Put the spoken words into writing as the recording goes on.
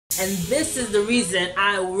And this is the reason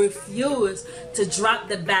I refuse to drop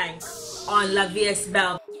the bank on La Vie Est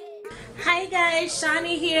Belle. Hi guys,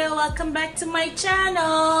 Shani here. Welcome back to my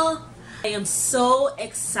channel. I am so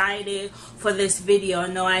excited for this video.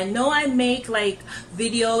 Now I know I make like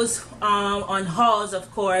videos on hauls,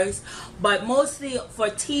 of course, but mostly for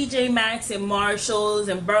TJ Maxx and Marshalls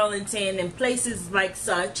and Burlington and places like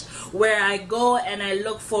such, where I go and I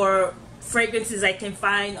look for fragrances I can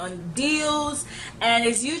find on deals, and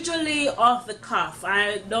it's usually off the cuff.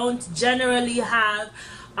 I don't generally have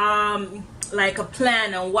like a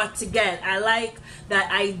plan on what to get. I like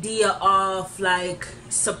that idea of like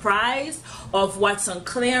surprise of what's on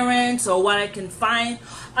clearance or what I can find.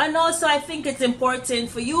 And also I think it's important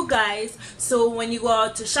for you guys, so when you go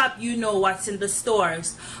out to shop you know what's in the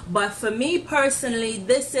stores. But for me personally,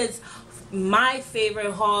 this is my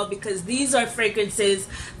favorite haul because these are fragrances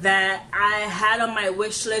that I had on my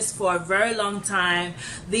wish list for a very long time.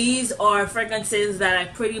 These are fragrances that I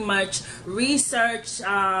pretty much researched,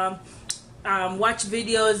 watch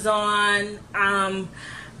videos on,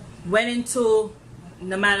 went into,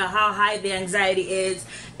 no matter how high the anxiety is,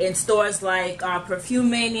 in stores like Perfume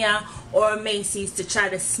Mania or Macy's to try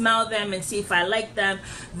to smell them and see if I like them.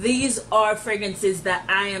 These are fragrances that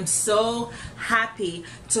I am so happy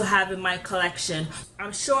to have in my collection.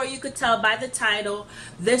 I'm sure you could tell by the title,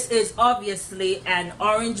 this is obviously an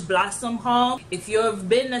orange blossom haul. If you've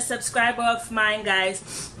been a subscriber of mine,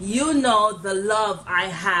 guys, you know the love I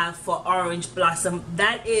have for orange blossom.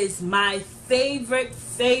 That is my favorite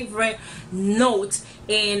note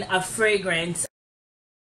in a fragrance.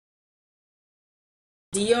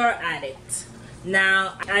 DIOR Addict.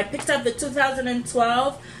 Now I picked up the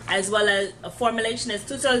 2012 as well as a formulation as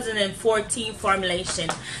 2014 formulation.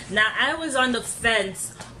 Now I was on the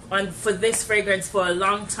fence for this fragrance for a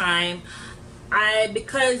long time,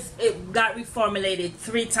 because it got reformulated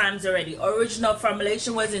 3 times already. Original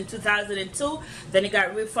formulation was in 2002, then it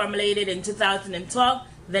got reformulated in 2012,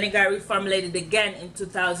 then it got reformulated again in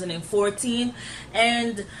 2014.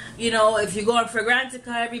 And you know, if you go on Fragrantica,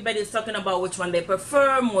 everybody's talking about which one they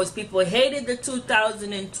prefer. Most people hated the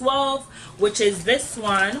 2012, which is this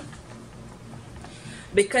one,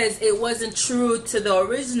 because it wasn't true to the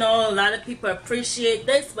original. A lot of people appreciate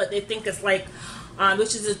this, but they think it's like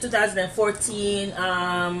which is the 2014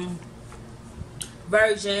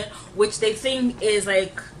 version, which they think is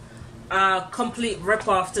like a complete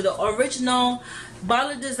rip-off to the original.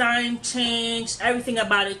 Bottle design changed, everything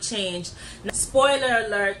about it changed. Now, spoiler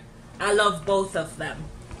alert, I love both of them.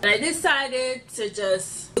 And I decided to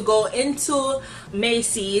just go into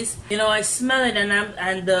Macy's. You know, I smell it,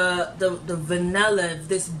 and the vanilla,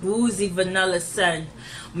 this boozy vanilla scent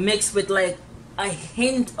mixed with like a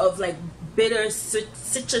hint of like bitter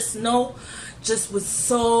citrus note just was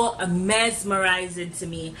so mesmerizing to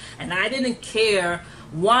me. And I didn't care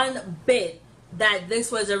one bit that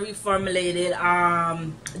this was a reformulated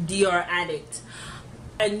DIOR Addict.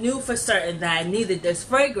 I knew for certain that I needed this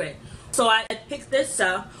fragrance, so I picked this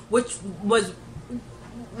up, which was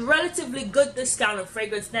relatively good discount on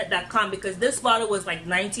fragrancenet.com, because this bottle was like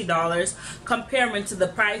 $90 comparing to the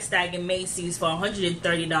price tag in Macy's for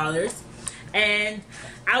 $130. And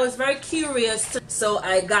I was very curious, so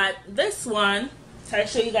I got this one. So I'll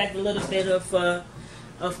show you guys a little bit of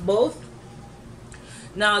both.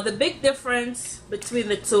 Now the big difference between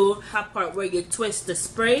the two, that part where you twist the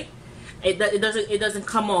spray, it doesn't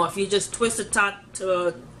come off. You just twist the top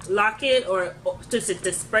to lock it, or twist it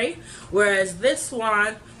to spray. Whereas this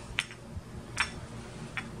one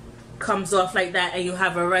comes off like that, and you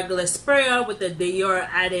have a regular sprayer with the DIOR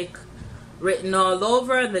Addict written all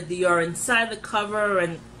over, and the DIOR inside the cover.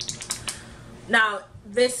 And now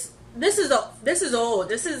this is old.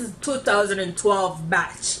 This is 2012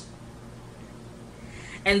 batch.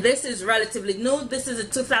 And this is relatively new. This is a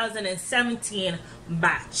 2017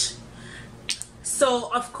 batch.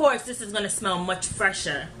 So of course this is going to smell much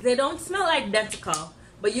fresher. They don't smell identical,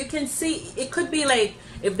 but you can see it could be like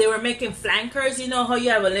if they were making flankers. You know how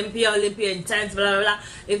you have Olympia Intense, blah blah blah.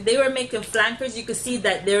 If they were making flankers, you could see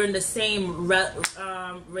that they're in the same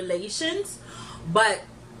relations. But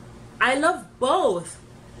I love both.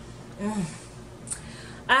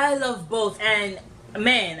 I love both. And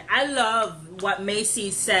man, I love what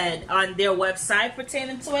Macy's said on their website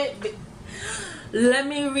pertaining to it. Let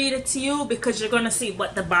me read it to you, because you're gonna see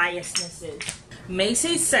what the biasness is.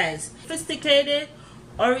 Macy's says, sophisticated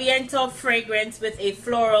oriental fragrance with a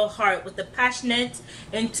floral heart, with a passionate,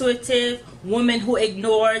 intuitive woman who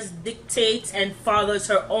ignores, dictates, and follows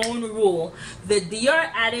her own rule. The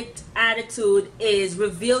DIOR Addict attitude is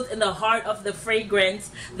revealed in the heart of the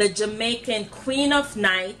fragrance. The Jamaican Queen of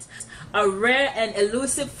Night, a rare and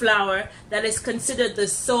elusive flower that is considered the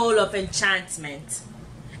soul of enchantment.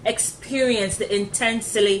 Experience the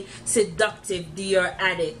intensely seductive DIOR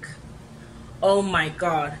ADDICT. Oh my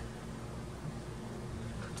god.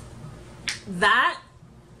 That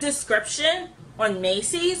description on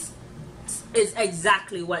Macy's is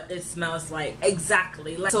exactly what it smells like.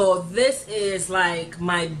 Exactly. So this is like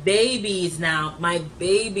my babies now. My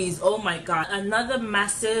babies. Oh my god. Another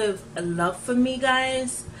massive love for me,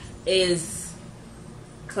 guys, is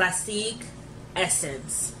Classique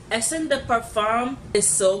Essence. Essence de Parfum is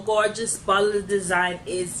so gorgeous. Bottle design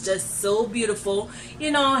is just so beautiful.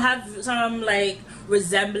 You know, have some like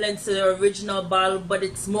resemblance to the original bottle, but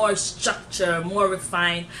it's more structured, more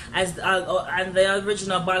refined, as and the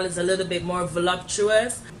original bottle is a little bit more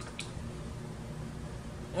voluptuous.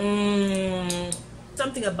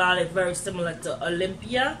 Something about it very similar to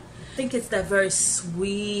Olympia. I think it's that very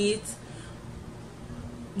sweet,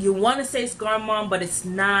 you want to say it's gourmand, but it's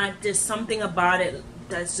not. There's something about it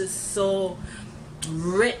that's just so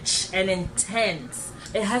rich and intense.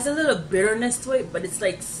 It has a little bitterness to it, but it's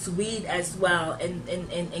like sweet as well,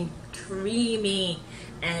 and creamy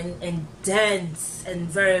and dense and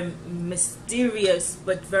very mysterious,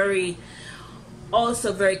 but very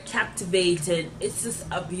also very captivating. It's just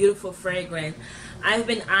a beautiful fragrance. I've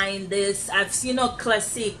been eyeing this. I've seen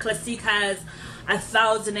Classique. Classique has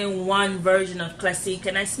 1001 version of Classique,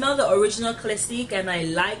 and I smelled the original Classique and I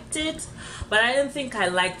liked it, but I didn't think I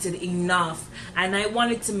liked it enough, and I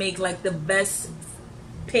wanted to make like the best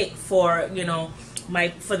pick for, you know,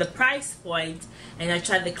 for the price point. And I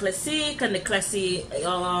tried the Classique and the Classique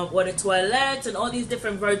Eau de Toilette and all these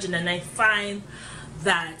different versions, and I find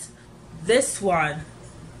that this one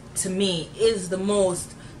to me is the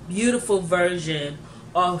most beautiful version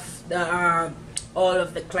of the all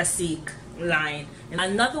of the Classique line. And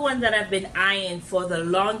another one that I've been eyeing for the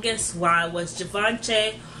longest while was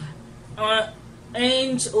Givenchy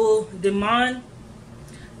Ange ou Demon.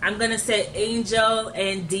 I'm gonna say Angel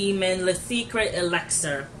and Demon Le Secret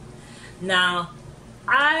Elixir. Now,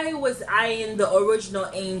 I was eyeing the original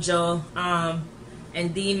Angel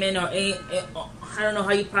and Demon, or I don't know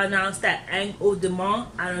how you pronounce that, Ange ou Demon,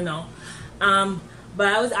 I don't know. But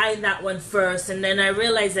I was eyeing that one first, and then I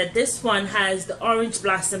realized that this one has the orange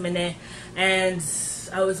blossom in it, and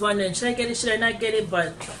I was wondering, should I get it, should I not get it?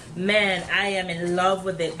 But man, I am in love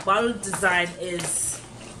with it. Bottle design is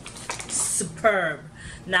superb.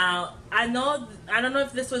 Now, I don't know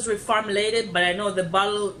if this was reformulated, but I know the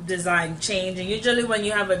bottle design changed, and usually when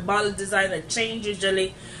you have a bottle design that change,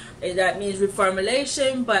 usually that means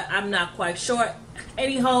reformulation, but I'm not quite sure.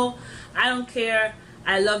 Anyhow, I don't care.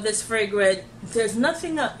 I love this fragrance. There's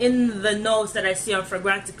nothing in the nose that I see on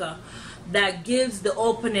Fragrantica that gives the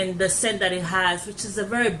opening the scent that it has, which is a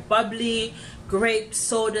very bubbly grape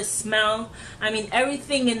soda smell. I mean,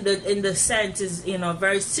 everything in the scent is, you know,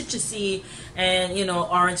 very citrusy, and, you know,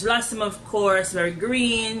 orange blossom, of course, very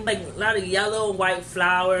green, like a lot of yellow, white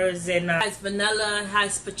flowers, and it has vanilla, it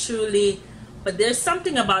has patchouli, but there's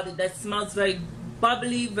something about it that smells very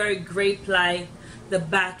bubbly, very grape-like. The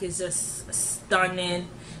back is just stunning.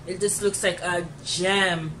 It just looks like a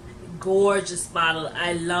gem. Gorgeous bottle.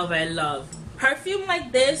 I love. Perfume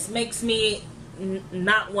like this makes me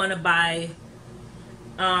not want to buy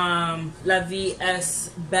La Vie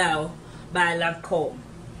est Belle by Lancôme.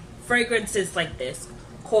 Fragrances like this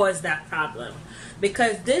cause that problem,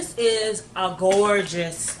 because this is a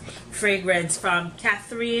gorgeous fragrance from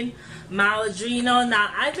Catherine Maladrino.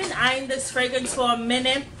 Now, I've been eyeing this fragrance for a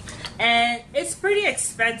minute, and it's pretty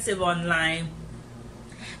expensive online,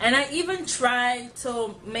 and I even tried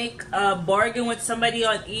to make a bargain with somebody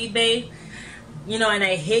on eBay, you know, and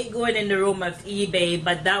I hate going in the room of eBay,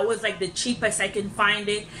 but that was like the cheapest I can find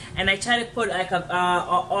it, and I tried to put like a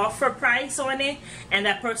offer price on it, and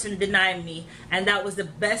that person denied me, and that was the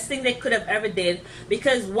best thing they could have ever did,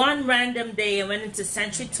 because one random day I went into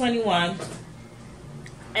Century 21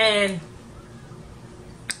 and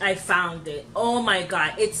I found it. Oh my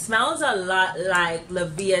god, it smells a lot like La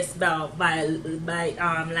Vie est Belle by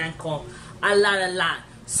Lancôme. A lot.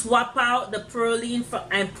 Swap out the praline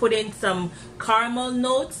and put in some caramel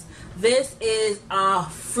notes. This is a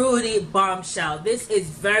fruity bombshell. This is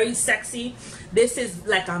very sexy. This is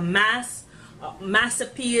like a mass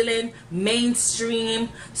appealing, mainstream,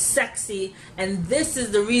 sexy, and this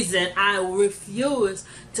is the reason I refuse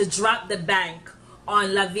to drop the bank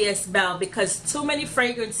on La Vie est Belle, because too many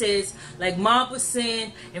fragrances like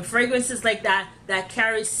Mauboussin and fragrances like that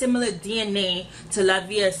carry similar DNA to La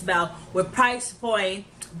Vie est Belle with price point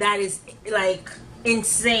that is like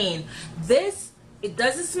insane. This, it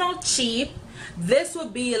doesn't smell cheap. This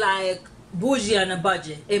would be like bougie on a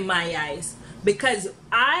budget in my eyes, because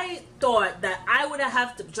I thought that I would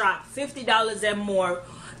have to drop $50 and more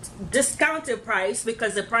discounted price,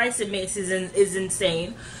 because the price in Macy's is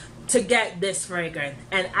insane, to get this fragrance,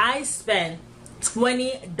 and I spent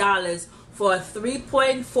 $20 for a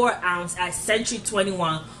 3.4 ounce at Century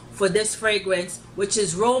 21 for this fragrance, which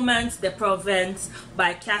is Romance de Provence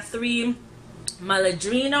by Catherine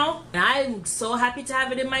Maladrino. And I'm so happy to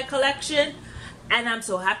have it in my collection, and I'm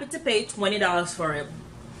so happy to pay $20 for it.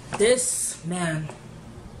 This, man,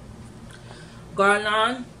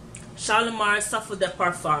 Guerlain Shalimar SOUFFLE de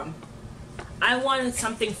PARFUM. I wanted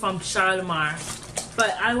something from Shalimar,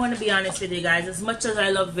 but I want to be honest with you guys, as much as I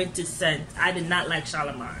love vintage scent, I did not like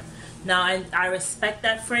Shalimar. Now, I respect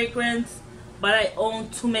that fragrance, but I own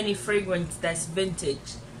too many fragrances that's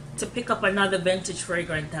vintage to pick up another vintage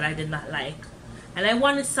fragrance that I did not like. And I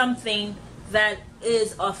wanted something that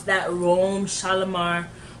is of that Rome Shalimar,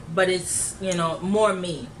 but it's, you know, more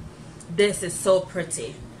me. This is so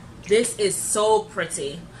pretty. This is so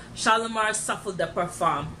pretty. Shalimar SOUFFLE de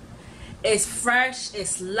PARFUM. It's fresh,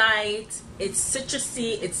 it's light, it's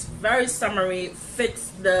citrusy, it's very summery, fits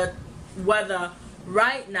the weather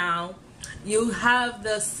right now. You have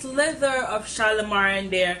the slither of Shalimar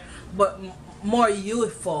in there, but more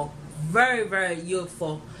youthful, very, very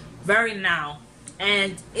youthful, very now.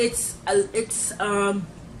 And it's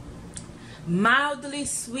mildly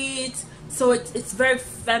sweet, so it's very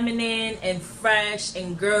feminine and fresh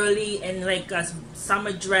and girly, and like a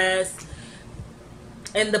summer dress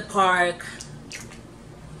in the park.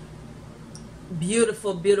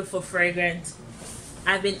 Beautiful, beautiful fragrance.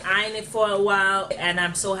 I've been eyeing it for a while, and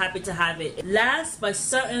I'm so happy to have it. Last but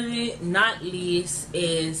certainly not least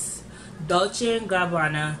is Dolce &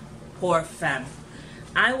 Gabbana Pour Femme.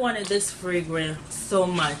 I wanted this fragrance so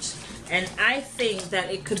much, and I think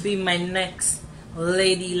that it could be my next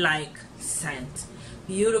ladylike scent.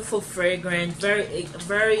 Beautiful fragrance, very,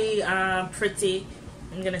 very pretty.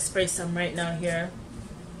 I'm gonna spray some right now here.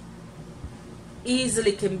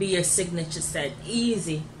 Easily can be your signature scent,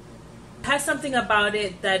 easy. Has something about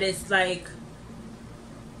it that is like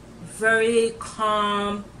very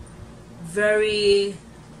calm, very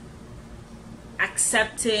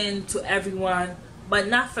accepting to everyone, but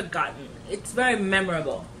not forgotten. It's very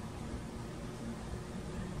memorable.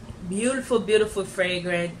 Beautiful, beautiful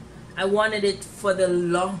fragrance. I wanted it for the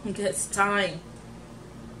longest time.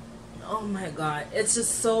 Oh my God, it's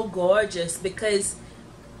just so gorgeous, because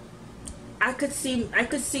I could see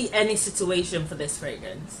any situation for this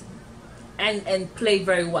fragrance. And play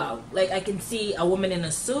very well. Like, I can see a woman in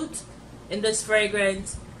a suit in this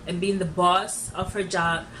fragrance and being the boss of her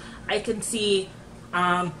job. I can see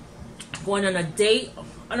going on a date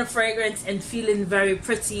on a fragrance and feeling very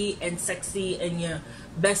pretty and sexy and your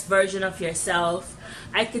best version of yourself.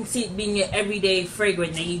 I can see it being your everyday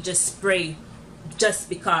fragrance that you just spray just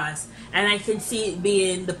because. And I can see it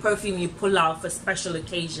being the perfume you pull out for special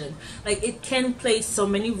occasion. Like, it can play so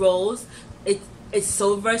many roles. It's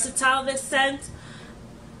so versatile, this scent.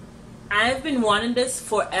 I've been wanting this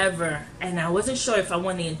forever, and I wasn't sure if I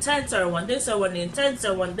want the intense or I want this or I want the intense or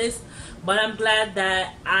I want this, but I'm glad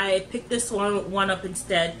that I picked this one up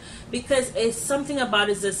instead, because it's something about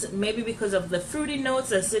it, just maybe because of the fruity notes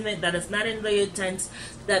that's in it that is not in the intense,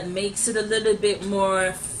 that makes it a little bit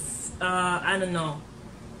more I don't know,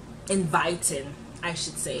 inviting, I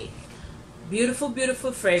should say. Beautiful,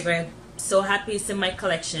 beautiful fragrance. So happy it's in my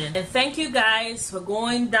collection. And thank you guys for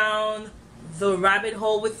going down the rabbit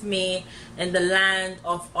hole with me in the land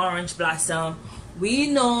of orange blossom. We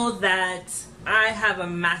know that I have a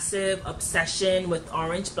massive obsession with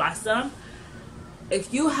orange blossom.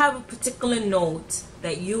 If you have a particular note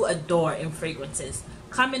that you adore in fragrances,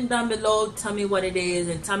 comment down below, tell me what it is,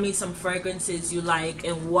 and tell me some fragrances you like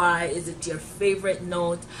and why is it your favorite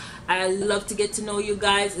note. I love to get to know you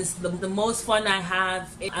guys. It's the most fun I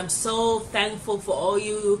have. I'm so thankful for all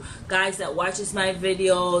you guys that watches my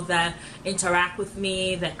video, that interact with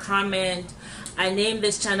me, that comment. I named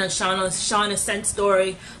this channel Shauna Scent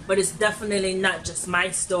Story, but it's definitely not just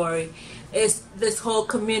my story. It's this whole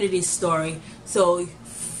community story. So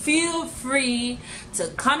feel free to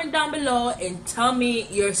comment down below and tell me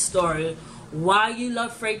your story. Why you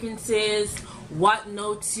love fragrances, what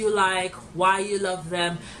notes you like, why you love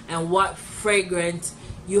them, and what fragrance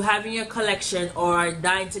you have in your collection or are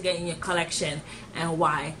dying to get in your collection, and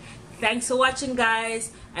why. Thanks for watching,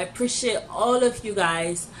 guys. I appreciate all of you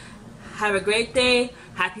guys. Have a great day.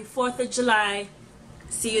 Happy 4th of July.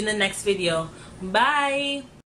 See you in the next video. Bye.